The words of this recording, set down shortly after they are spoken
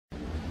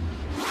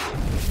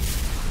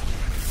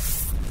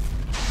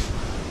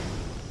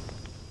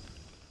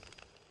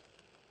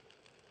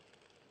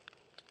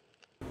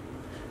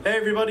Hey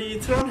everybody,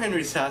 today on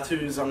Henry's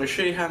How-Tos, I'm going to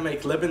show you how to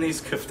make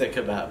Lebanese Kofta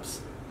Kebabs.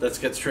 Let's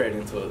get straight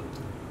into it.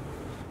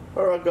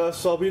 Alright guys,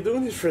 so I'll be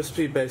doing this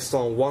recipe based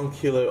on 1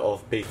 kilo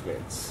of beef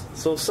mince.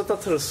 So I'll set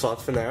that to the side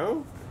for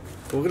now.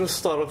 We're going to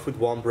start off with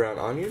 1 brown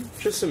onion,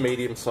 just a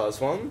medium sized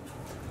one.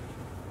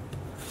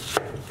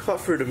 Cut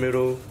through the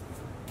middle,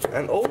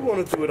 and all we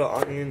want to do with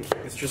our onion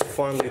is just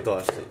finely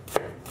dice it.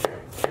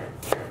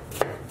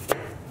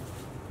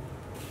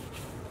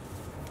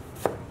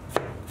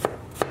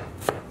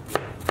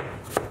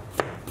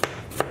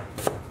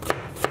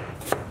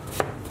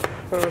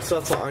 Alright, so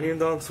that's our onion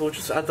done, so we'll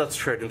just add that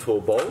straight into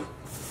a bowl.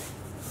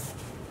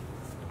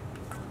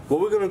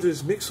 What we're going to do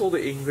is mix all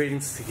the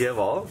ingredients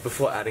together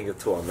before adding it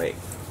to our meat.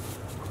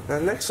 Now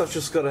next I've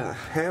just got a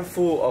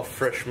handful of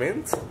fresh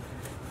mint,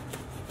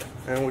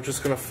 and we're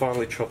just going to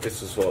finely chop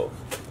this as well.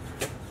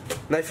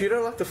 Now if you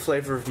don't like the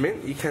flavour of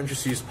mint, you can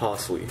just use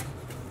parsley.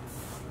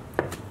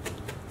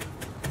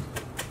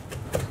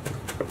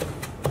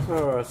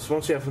 Alright, so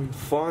once you have a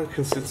fine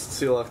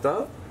consistency like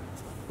that,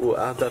 we'll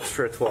add that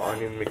straight to our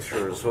onion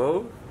mixture as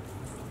well.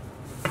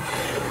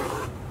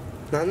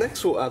 Now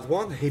next we'll add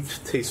 1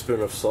 heaped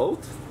teaspoon of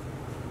salt,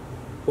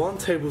 1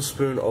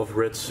 tablespoon of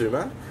red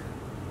sumac,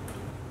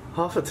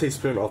 half a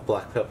teaspoon of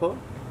black pepper,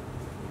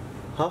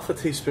 half a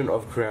teaspoon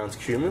of ground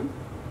cumin,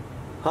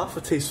 half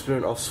a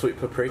teaspoon of sweet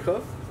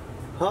paprika,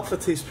 half a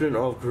teaspoon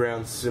of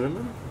ground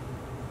cinnamon,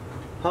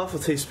 half a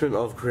teaspoon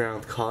of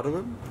ground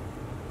cardamom,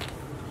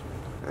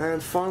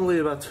 and finally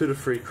about 2 to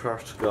 3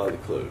 crushed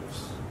garlic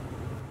cloves.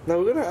 Now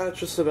we're going to add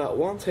just about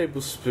 1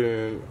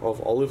 tablespoon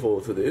of olive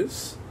oil to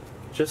this,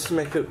 just to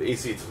make it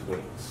easy to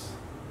mix.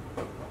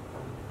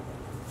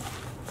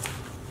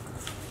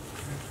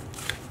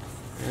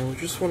 And we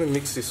just want to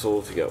mix this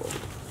all together.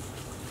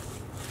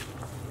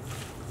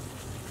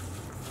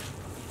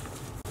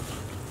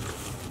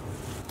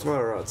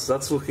 Alright, so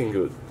that's looking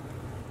good.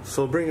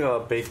 So we'll bring our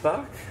beef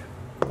back.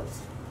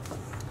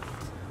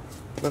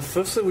 Now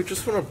firstly we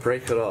just want to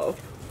break it up,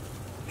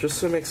 just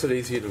so it makes it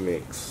easier to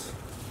mix.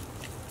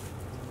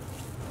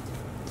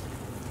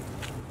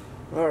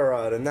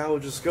 Alright, and now we'll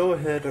just go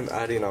ahead and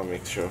add in our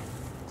mixture.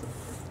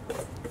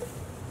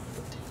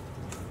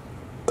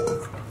 And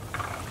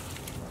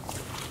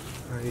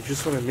you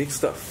just want to mix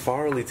that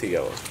thoroughly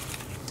together.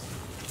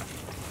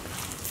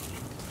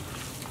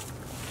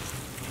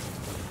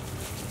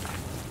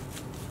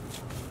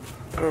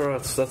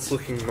 Alright, so that's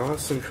looking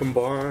nice and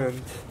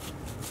combined,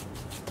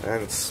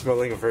 and it's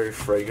smelling very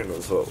fragrant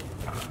as well.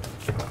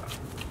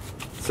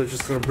 So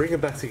just going to bring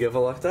it back together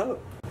like that.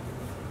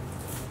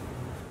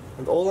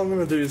 And all I'm going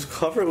to do is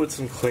cover it with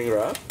some cling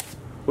wrap.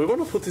 We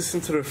want to put this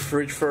into the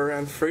fridge for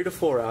around 3 to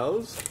 4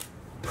 hours,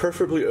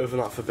 preferably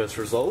overnight for best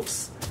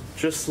results,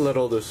 just to let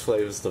all those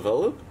flavours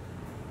develop,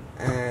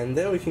 and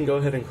then we can go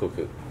ahead and cook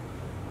it.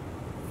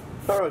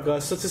 Alright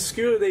guys, so to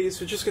skewer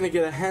these, we're just going to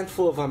get a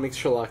handful of our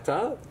mixture like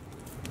that,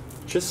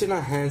 just in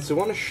our hands. We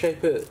want to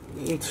shape it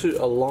into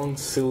a long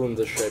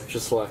cylinder shape,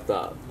 just like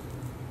that.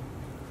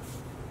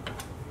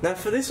 Now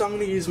for this I'm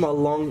going to use my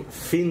long,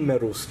 thin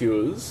metal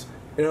skewers.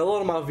 In a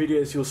lot of my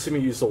videos you'll see me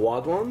use the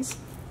wide ones,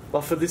 but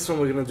for this one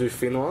we're going to do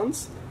thin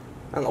ones.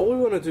 And all we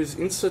want to do is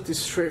insert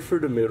this straight through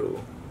the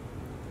middle,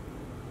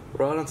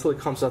 right until it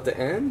comes at the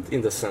end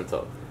in the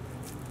center.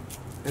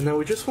 And now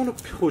we just want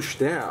to push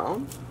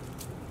down,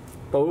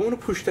 but we want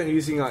to push down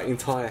using our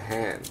entire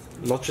hand,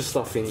 not just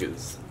our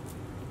fingers.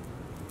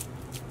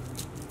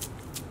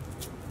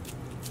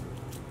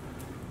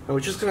 And we're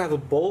just going to have a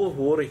bowl of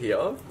water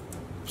here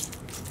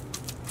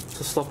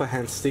to stop our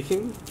hand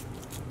sticking.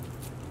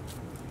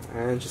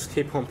 And just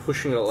keep on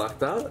pushing it like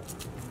that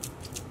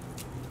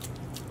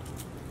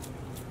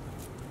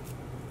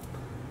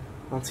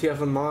until you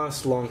have a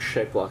nice long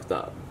shape like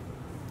that.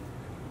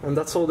 And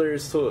that's all there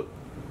is to it.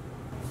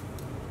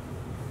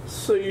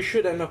 So you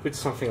should end up with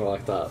something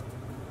like that.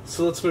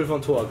 So let's move on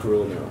to our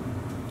grill now.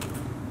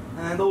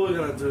 And all we're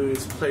going to do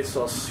is place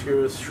our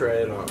skewers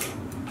straight on.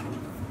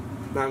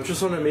 Now I'm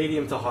just on a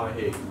medium to high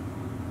heat.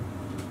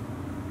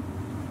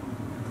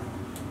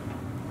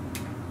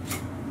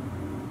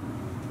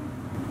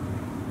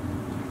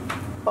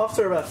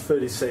 After about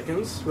 30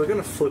 seconds, we're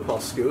going to flip our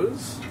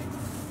skewers.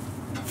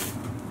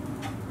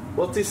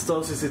 What this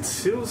does is it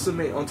seals the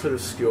meat onto the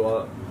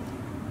skewer,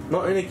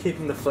 not only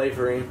keeping the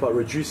flavour in, but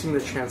reducing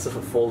the chance of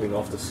it falling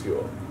off the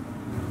skewer.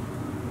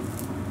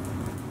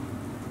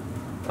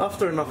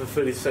 After another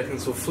 30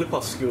 seconds, we'll flip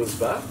our skewers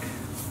back.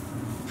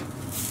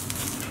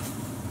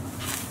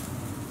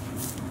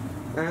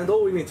 And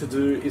all we need to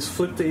do is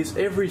flip these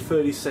every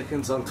 30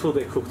 seconds until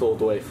they're cooked all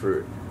the way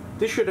through.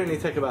 This should only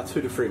take about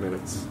 2 to 3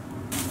 minutes.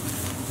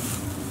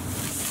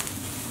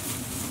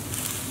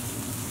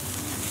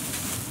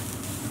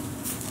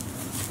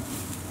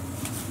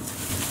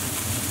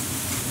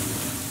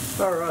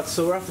 Alright,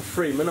 so we're at the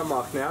 3-minute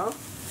mark now.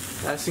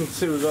 As you can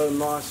see, we've got a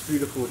nice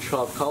beautiful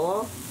charred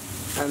colour,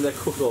 and they're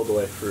cooked all the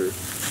way through.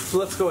 So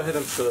let's go ahead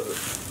and serve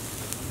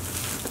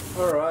it.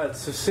 Alright,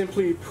 so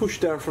simply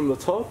push down from the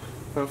top,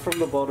 and from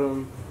the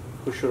bottom,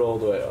 push it all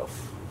the way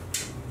off.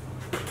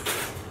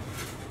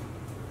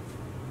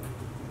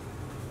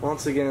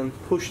 Once again,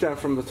 push down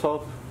from the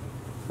top,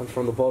 and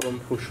from the bottom,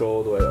 push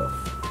all the way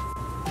off.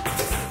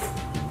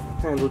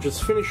 And we'll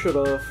just finish it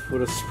off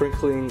with a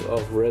sprinkling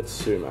of red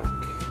sumac.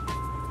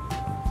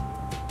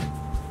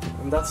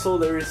 And that's all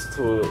there is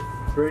to it.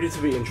 Ready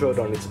to be enjoyed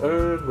on its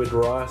own, with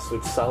rice,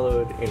 with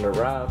salad, in a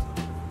wrap,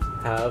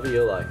 however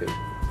you like it.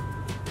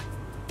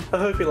 I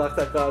hope you like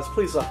that, guys.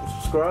 Please like and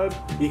subscribe.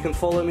 You can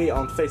follow me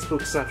on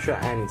Facebook,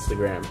 Snapchat and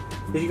Instagram.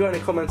 If you got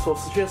any comments or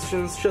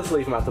suggestions, just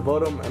leave them at the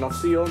bottom, and I'll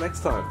see you all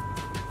next time.